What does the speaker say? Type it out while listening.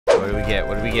What do we get?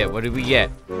 What do we get? What do we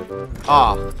get?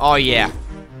 Oh, oh yeah.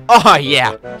 Oh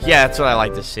yeah. Yeah, that's what I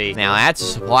like to see. Now that's a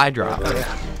supply drop. Oh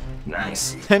yeah.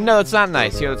 Nice. No, it's not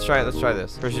nice. Here, let's try it. Let's try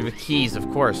this. Versus with keys, of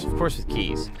course. Of course with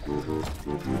keys.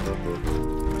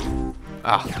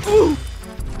 Ah.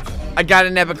 I got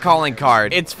an epic calling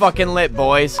card. It's fucking lit,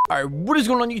 boys. Alright, what is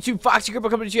going on YouTube? Foxy Grandpa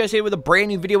coming to you guys today with a brand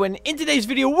new video. And in today's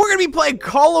video, we're going to be playing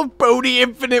Call of Duty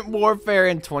Infinite Warfare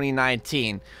in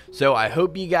 2019. So I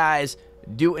hope you guys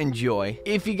do enjoy.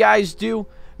 If you guys do,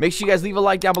 make sure you guys leave a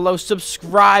like down below.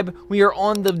 Subscribe. We are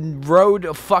on the road.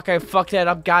 Oh, fuck, I fucked that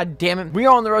up. God damn it. We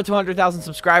are on the road to 100,000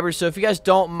 subscribers. So if you guys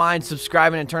don't mind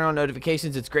subscribing and turn on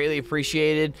notifications, it's greatly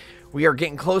appreciated. We are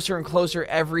getting closer and closer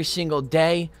every single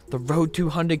day. The road to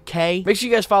 100K. Make sure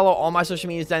you guys follow all my social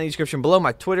medias down in the description below.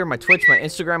 My Twitter, my Twitch, my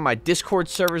Instagram, my Discord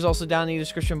server is also down in the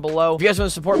description below. If you guys want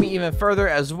to support me even further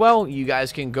as well, you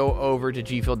guys can go over to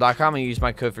gfuel.com and use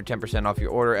my code for 10% off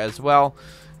your order as well.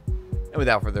 And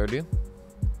without further ado,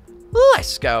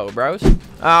 let's go, bros.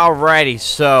 Alrighty,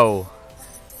 so,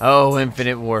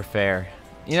 Infinite Warfare.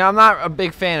 You know, I'm not a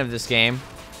big fan of this game,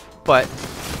 but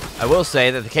I will say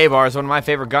that the K-Bar is one of my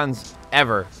favorite guns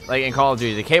ever, like in Call of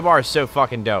Duty. The K-Bar is so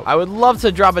fucking dope. I would love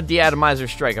to drop a deatomizer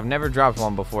strike. I've never dropped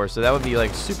one before, so that would be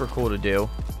like super cool to do,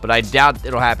 but I doubt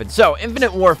it'll happen. So,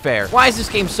 Infinite Warfare. Why is this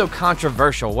game so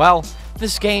controversial? Well,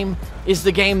 this game is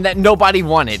the game that nobody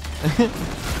wanted.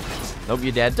 Nope,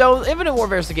 you're dead. So, Infinite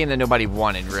Warfare is the game that nobody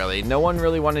wanted, really. No one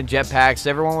really wanted jetpacks.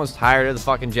 Everyone was tired of the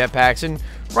fucking jetpacks, and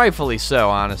rightfully so,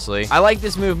 honestly. I like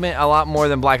this movement a lot more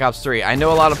than Black Ops 3. I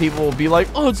know a lot of people will be like,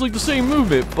 oh, it's like the same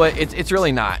movement, but it's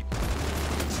really not.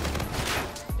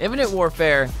 Infinite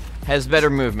Warfare has better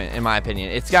movement, in my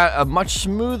opinion. It's got a much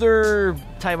smoother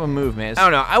type of movement. I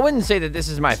don't know. I wouldn't say that this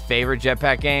is my favorite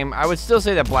jetpack game. I would still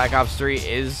say that Black Ops 3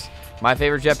 is my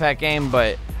favorite jetpack game,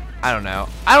 but I don't know.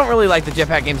 I don't really like the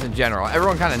jetpack games in general.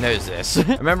 Everyone kind of knows this.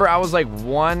 Remember, I was like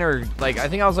I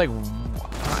think I was like,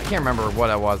 I can't remember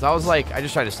what I was. I was like, I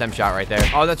just tried a stem shot right there.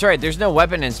 Oh, that's right. There's no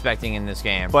weapon inspecting in this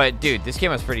game. But, dude, this game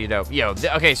was pretty dope. Yo,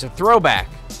 okay, so Throwback.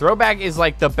 Throwback is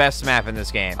like the best map in this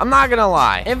game. I'm not gonna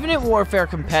lie. Infinite Warfare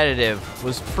Competitive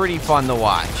was pretty fun to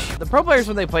watch. The pro players,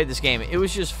 when they played this game, it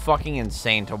was just fucking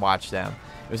insane to watch them.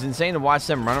 It was insane to watch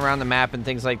them run around the map and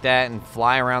things like that and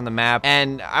fly around the map.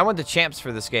 And I went to champs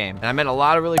for this game. And I met a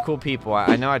lot of really cool people.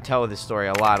 I know I tell this story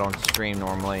a lot on stream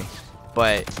normally.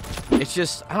 But it's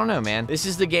just, I don't know, man. This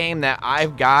is the game that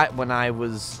I've got when I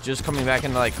was just coming back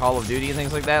into like Call of Duty and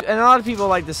things like that. And a lot of people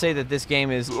like to say that this game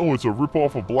is, oh, it's a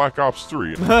ripoff of Black Ops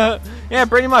 3. Yeah,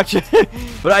 pretty much.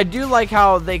 But I do like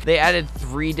how they added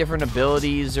 3 different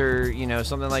abilities or, you know,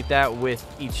 something like that with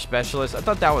each specialist. I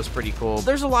thought that was pretty cool.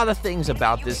 There's a lot of things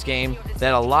about this game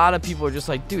that a lot of people are just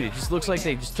like, dude, it just looks like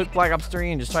they just took Black Ops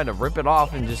 3 and just tried to rip it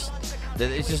off and just,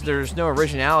 it's just, there's no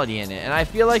originality in it. And I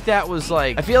feel like that was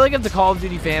like, I feel like if the Call of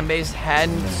Duty fan base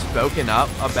hadn't spoken up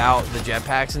about the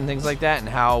jetpacks and things like that and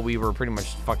how we were pretty much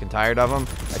fucking tired of them,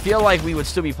 I feel like we would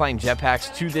still be playing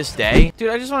jetpacks to this day. Dude,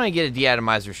 I just want to get a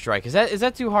deatomizer strike. Is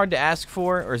that too hard to ask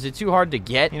for, or is it too hard to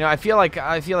get? You know, I feel like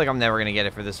I'm never gonna get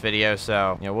it for this video,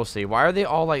 so you know, we'll see. Why are they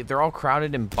all like, they're all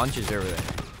crowded in bunches over there?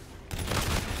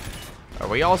 Are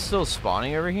we all still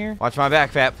spawning over here? Watch my back,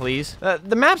 fat, please.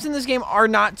 The maps in this game are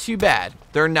not too bad.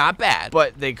 They're not bad,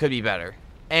 but they could be better.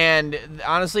 And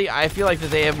honestly, I feel like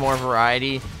that they have more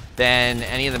variety than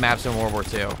any of the maps in World War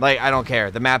II. Like, I don't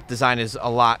care. The map design is a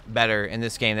lot better in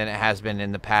this game than it has been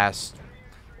in the past,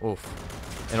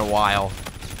 in a while.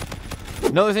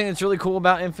 Another thing that's really cool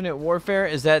about Infinite Warfare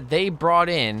is that they brought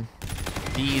in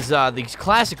these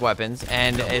classic weapons,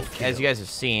 and as you guys have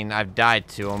seen, I've died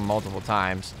to them multiple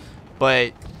times.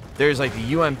 But there's like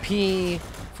the UMP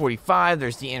 45,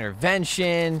 there's the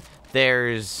intervention,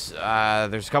 there's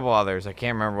a couple others. I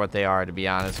can't remember what they are, to be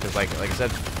honest, because like I said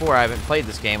before, I haven't played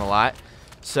this game a lot.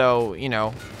 So, you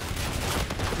know.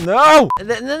 No! And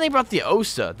then they brought the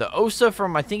OSA. The OSA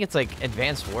from, I think it's like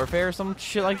Advanced Warfare or some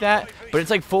shit like that. But it's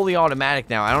like fully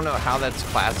automatic now. I don't know how that's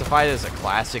classified as a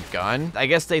classic gun. I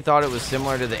guess they thought it was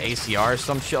similar to the ACR or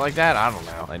some shit like that. I don't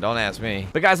know. Like, don't ask me.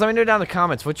 But guys, let me know down in the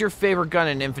comments, what's your favorite gun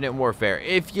in Infinite Warfare?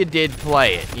 If you did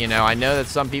play it. You know, I know that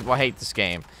some people hate this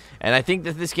game. And I think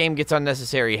that this game gets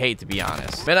unnecessary hate, to be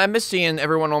honest. Man, I missed seeing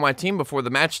everyone on my team before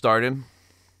the match started.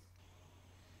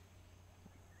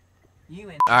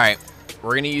 Alright.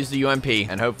 We're gonna use the UMP,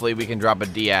 and hopefully we can drop a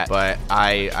DAT, but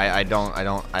I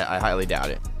highly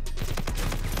doubt it.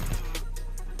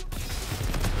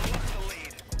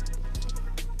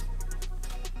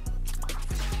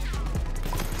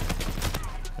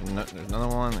 There's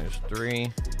another one. There's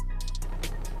 3.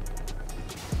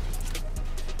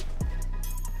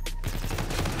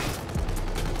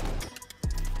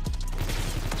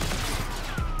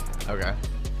 Okay.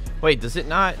 Wait, does it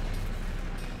not?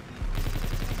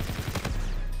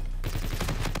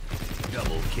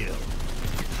 Double kill.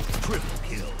 Triple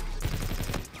kill.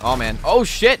 Oh, man. Oh,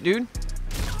 shit, dude.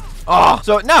 Oh,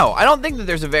 so, no. I don't think that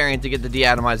there's a variant to get the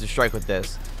de-atomizer strike with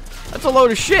this. That's a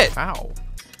load of shit. Ow.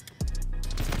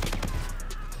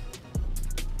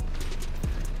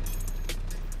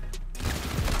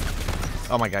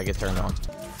 Oh, my God. Get turned on.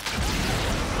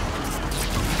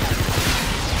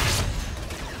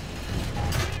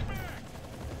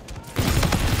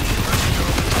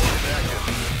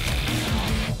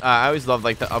 I always love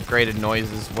like the upgraded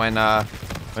noises when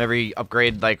whenever you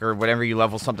upgrade like or whenever you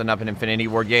level something up in Infinity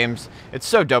Ward games. It's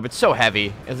so dope. It's so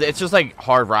heavy. It's just like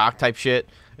hard rock type shit.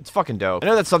 It's fucking dope. I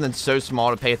know that's something so small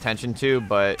to pay attention to,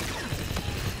 but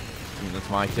that's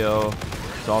my kill.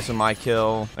 It's also my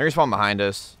kill. They're gonna spawn behind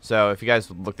us. So if you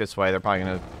guys look this way, they're probably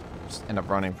gonna just end up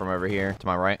running from over here to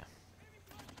my right.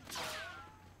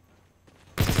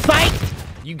 Fight!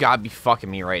 You gotta be fucking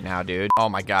me right now, dude. Oh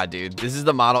my God, dude. This is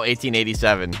the model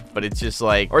 1887, but it's just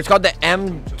like, or it's called the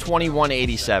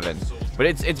M2187, but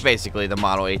it's basically the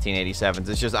model 1887s.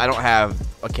 It's just, I don't have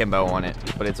akimbo on it,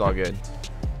 but it's all good.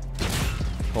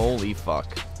 Holy fuck.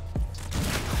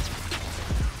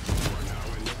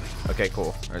 Okay,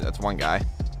 cool. All right, that's one guy.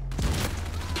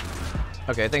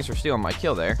 Okay, thanks for stealing my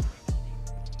kill there.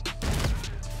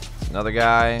 Another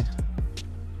guy.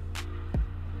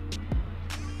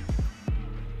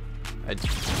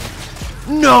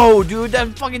 No, dude,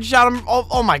 that fucking shot him.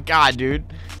 Oh my God, dude.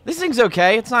 This thing's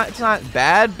okay. It's not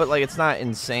bad, but like it's not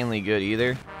insanely good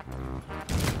either.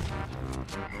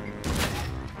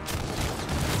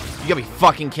 You gotta be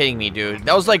fucking kidding me, dude.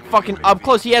 That was like fucking up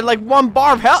close. He had like one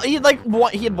bar of health. He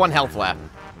had one health left.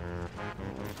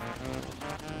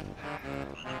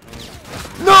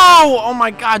 No! Oh my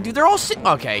God, dude, they're all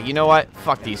okay, you know what?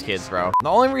 Fuck these kids, bro. The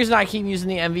only reason I keep using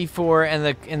the MV4 and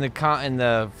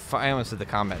I almost said the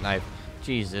combat knife.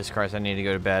 Jesus Christ, I need to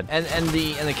go to bed. And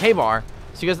the K-bar.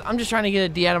 So because I'm just trying to get a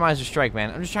de-atomizer strike,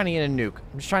 man. I'm just trying to get a nuke.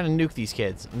 I'm just trying to nuke these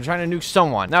kids. I'm trying to nuke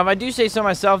someone. Now, if I do say so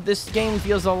myself, this game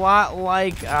feels a lot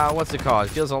like what's it called? It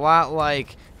feels a lot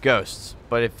like Ghosts,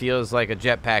 but it feels like a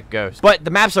jetpack Ghost. But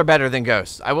the maps are better than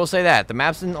Ghosts. I will say that. The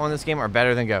maps on this game are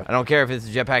better than Ghost. I don't care if it's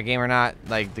a jetpack game or not.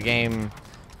 Like, the game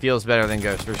feels better than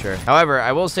Ghost for sure. However,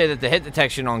 I will say that the hit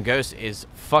detection on Ghost is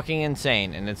fucking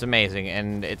insane, and it's amazing,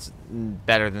 and it's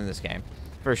better than this game.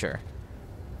 For sure.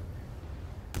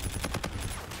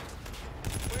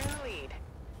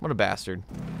 What a bastard.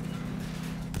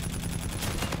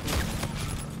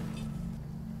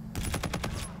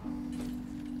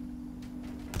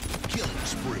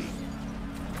 Spree.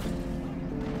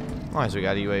 Nice, we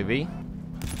got a UAV.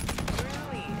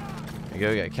 There we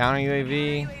go, we got a counter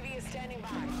UAV.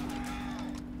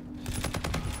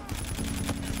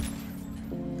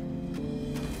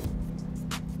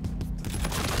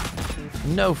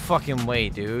 No fucking way,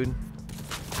 dude.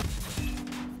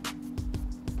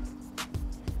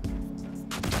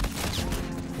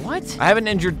 What? I have an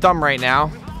injured thumb right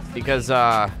now because,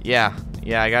 yeah,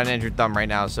 I got an injured thumb right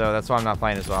now, so that's why I'm not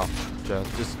playing as well. So,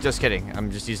 just kidding.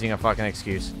 I'm just using a fucking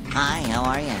excuse. Hi, how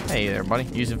are you? Hey there, buddy.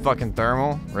 Using fucking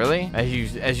thermal? Really?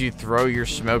 As you throw your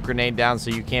smoke grenade down so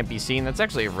you can't be seen? That's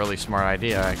actually a really smart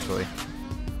idea, actually.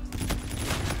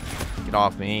 Get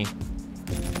off me.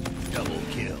 Double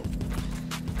kill.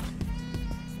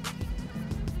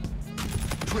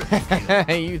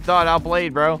 You thought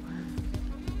outplayed, bro.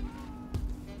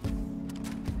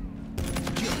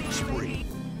 Killing spree.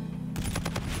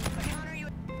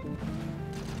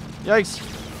 Yikes.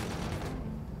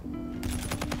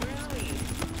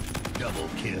 Double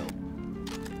kill.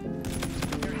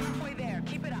 You're halfway there.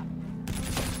 Keep it up.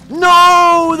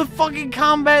 No! The fucking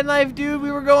combat knife, dude.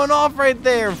 We were going off right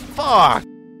there. Fuck.